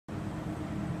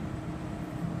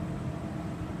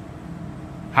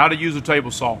How to use a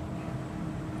table saw.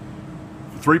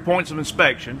 3 points of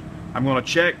inspection. I'm going to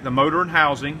check the motor and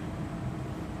housing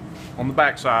on the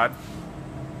back side.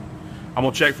 I'm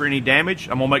going to check for any damage.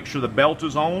 I'm going to make sure the belt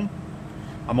is on.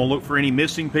 I'm going to look for any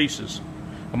missing pieces.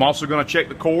 I'm also going to check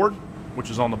the cord,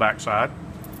 which is on the back side.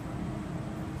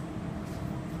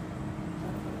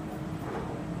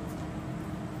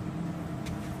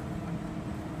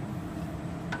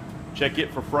 Check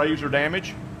it for frays or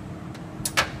damage.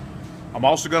 I'm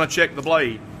also going to check the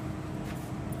blade.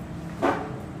 I'm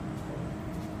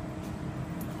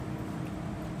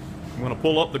going to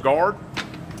pull up the guard.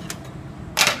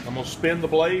 I'm going to spin the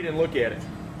blade and look at it.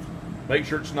 Make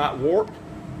sure it's not warped,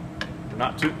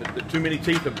 not too many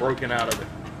teeth have broken out of it.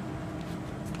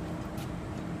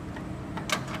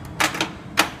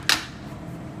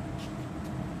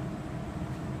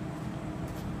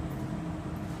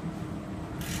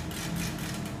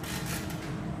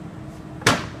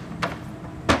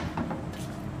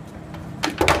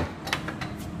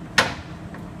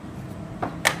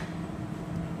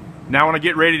 Now when I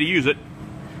get ready to use it,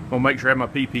 I'm going to make sure I have my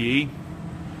PPE,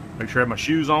 make sure I have my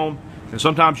shoes on, and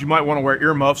sometimes you might want to wear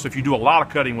earmuffs if you do a lot of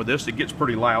cutting with this. It gets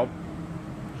pretty loud.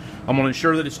 I'm going to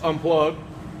ensure that it's unplugged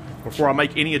before I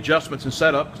make any adjustments and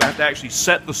setup, because I have to actually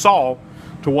set the saw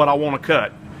to what I want to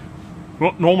cut.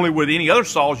 Well, normally with any other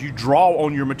saws, you draw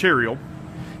on your material,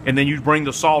 and then you bring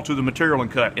the saw to the material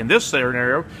and cut. In this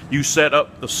scenario, you set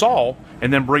up the saw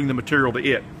and then bring the material to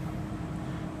it.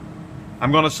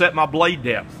 I'm going to set my blade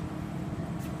depth.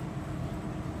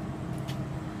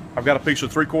 I've got a piece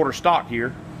of 3/4 stock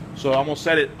here, so I'm going to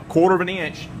set it 1/4 of an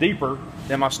inch deeper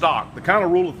than my stock. The kind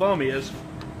of rule of thumb is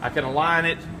I can align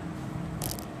it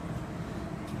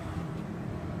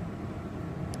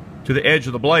to the edge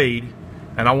of the blade,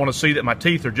 and I want to see that my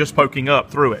teeth are just poking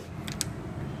up through it.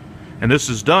 And this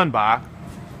is done by,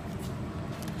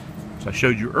 as I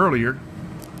showed you earlier,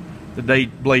 the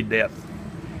blade depth.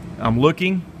 I'm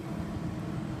looking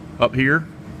up here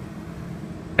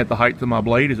at the height of my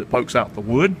blade as it pokes out the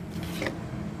wood,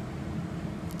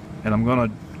 and I'm going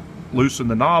to loosen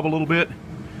the knob a little bit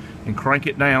and crank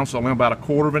it down so only about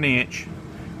 1/4 of an inch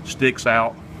sticks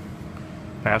out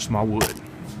past my wood.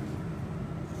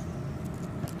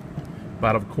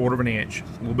 About 1/4 of an inch,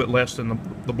 a little bit less than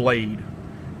the blade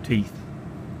teeth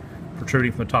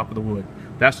protruding from the top of the wood.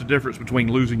 That's the difference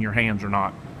between losing your hands or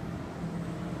not.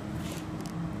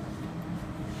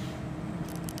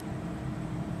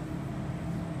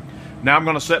 Now I'm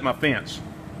going to set my fence.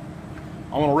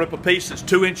 I'm going to rip a piece that's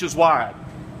 2 inches wide.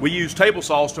 We use table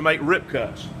saws to make rip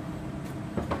cuts.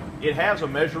 It has a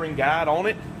measuring guide on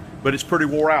it, but it's pretty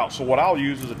wore out. So what I'll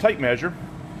use is a tape measure,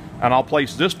 and I'll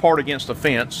place this part against the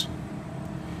fence,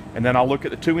 and then I'll look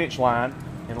at the 2-inch line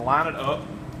and line it up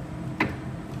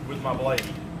with my blade.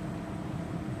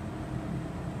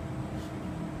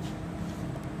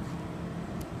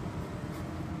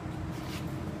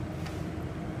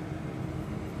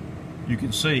 You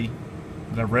can see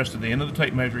that I've rested the end of the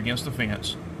tape measure against the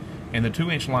fence, and the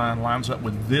 2-inch line lines up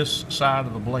with this side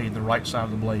of the blade, the right side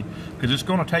of the blade, because it's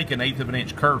going to take 1/8 of an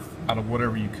inch kerf out of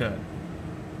whatever you cut.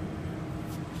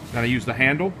 Now I use the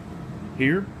handle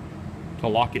here to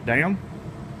lock it down,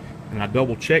 and I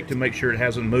double check to make sure it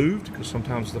hasn't moved, because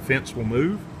sometimes the fence will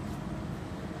move.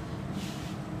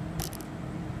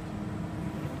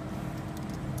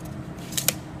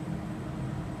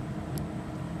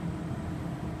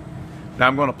 Now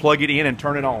I'm going to plug it in and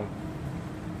turn it on.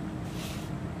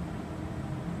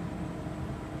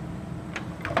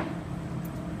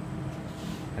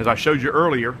 As I showed you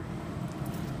earlier,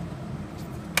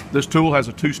 this tool has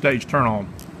a 2-stage turn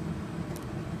on.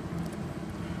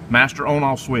 Master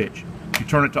on-off switch. You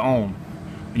turn it to on,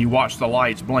 and you watch the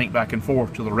lights blink back and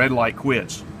forth till the red light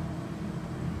quits.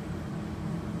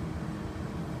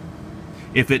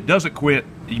 If it doesn't quit,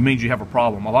 it means you have a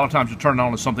problem. A lot of times you turn it on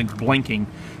and something's blinking.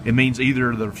 It means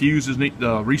either the fuse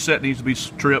the reset needs to be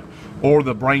tripped, or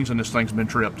the brains in this thing's been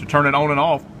tripped. To turn it on and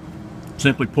off,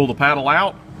 simply pull the paddle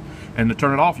out, and to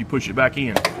turn it off, you push it back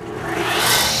in.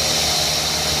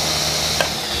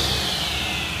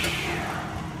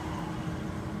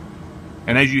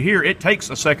 And as you hear, it takes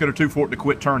a second or two for it to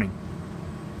quit turning.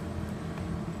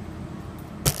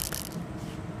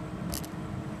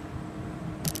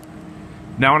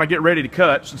 Now when I get ready to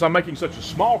cut, since I'm making such a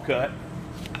small cut,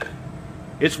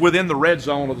 it's within the red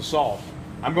zone of the saw.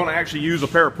 I'm going to actually use a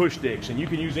pair of push sticks, and you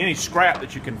can use any scrap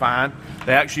that you can find.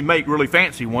 They actually make really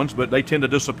fancy ones, but they tend to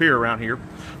disappear around here.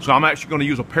 So I'm actually going to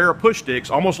use a pair of push sticks,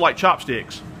 almost like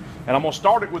chopsticks. And I'm going to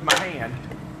start it with my hand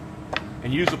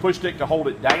and use the push stick to hold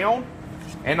it down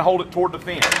and to hold it toward the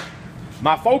fence.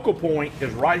 My focal point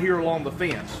is right here along the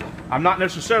fence. I'm not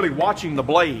necessarily watching the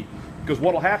blade, because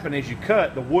what will happen is you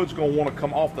cut, the wood's going to want to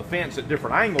come off the fence at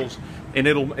different angles, and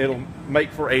it'll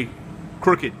make for a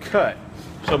crooked cut.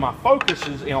 So my focus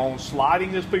is on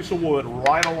sliding this piece of wood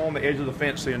right along the edge of the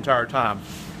fence the entire time.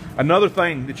 Another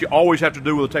thing that you always have to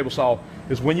do with a table saw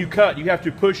is when you cut, you have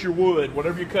to push your wood,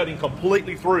 whatever you're cutting,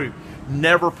 completely through.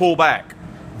 Never pull back.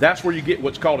 That's where you get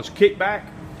what's called a kickback,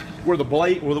 where the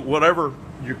blade, or whatever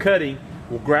you're cutting,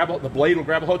 will grab, the blade will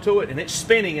grab a hold to it, and it's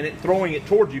spinning and it's throwing it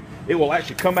towards you. It will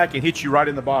actually come back and hit you right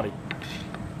in the body,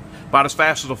 about as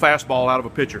fast as a fastball out of a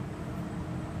pitcher.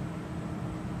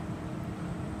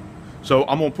 So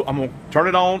I'm gonna turn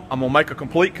it on. I'm gonna make a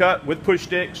complete cut with push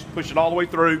sticks, push it all the way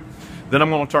through. Then I'm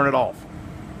gonna turn it off.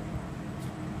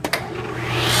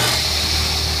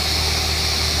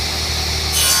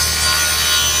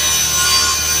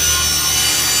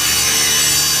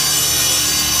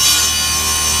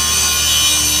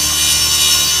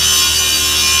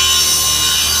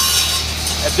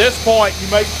 At this point, you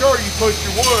make sure you push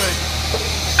your wood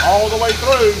all the way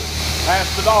through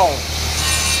past the dog.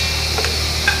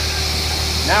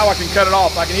 Now I can cut it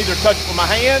off. I can either touch it with my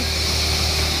hand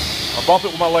or bump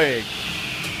it with my leg.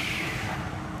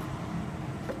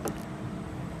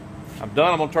 I'm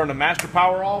done. I'm going to turn the master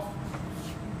power off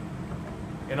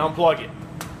and unplug it.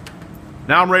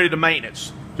 Now I'm ready to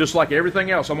maintenance. Just like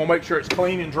everything else, I'm going to make sure it's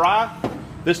clean and dry.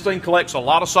 This thing collects a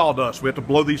lot of sawdust. We have to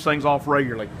blow these things off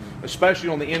regularly, especially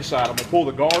on the inside. I'm going to pull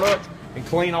the guard up and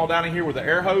clean all down in here with the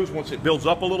air hose once it builds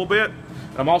up a little bit.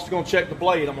 And I'm also going to check the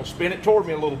blade. I'm going to spin it toward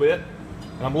me a little bit,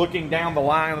 and I'm looking down the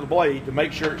line of the blade to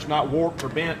make sure it's not warped or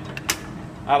bent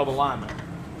out of alignment.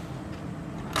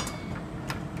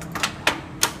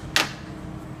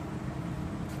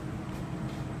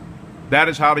 That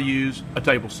is how to use a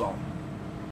table saw.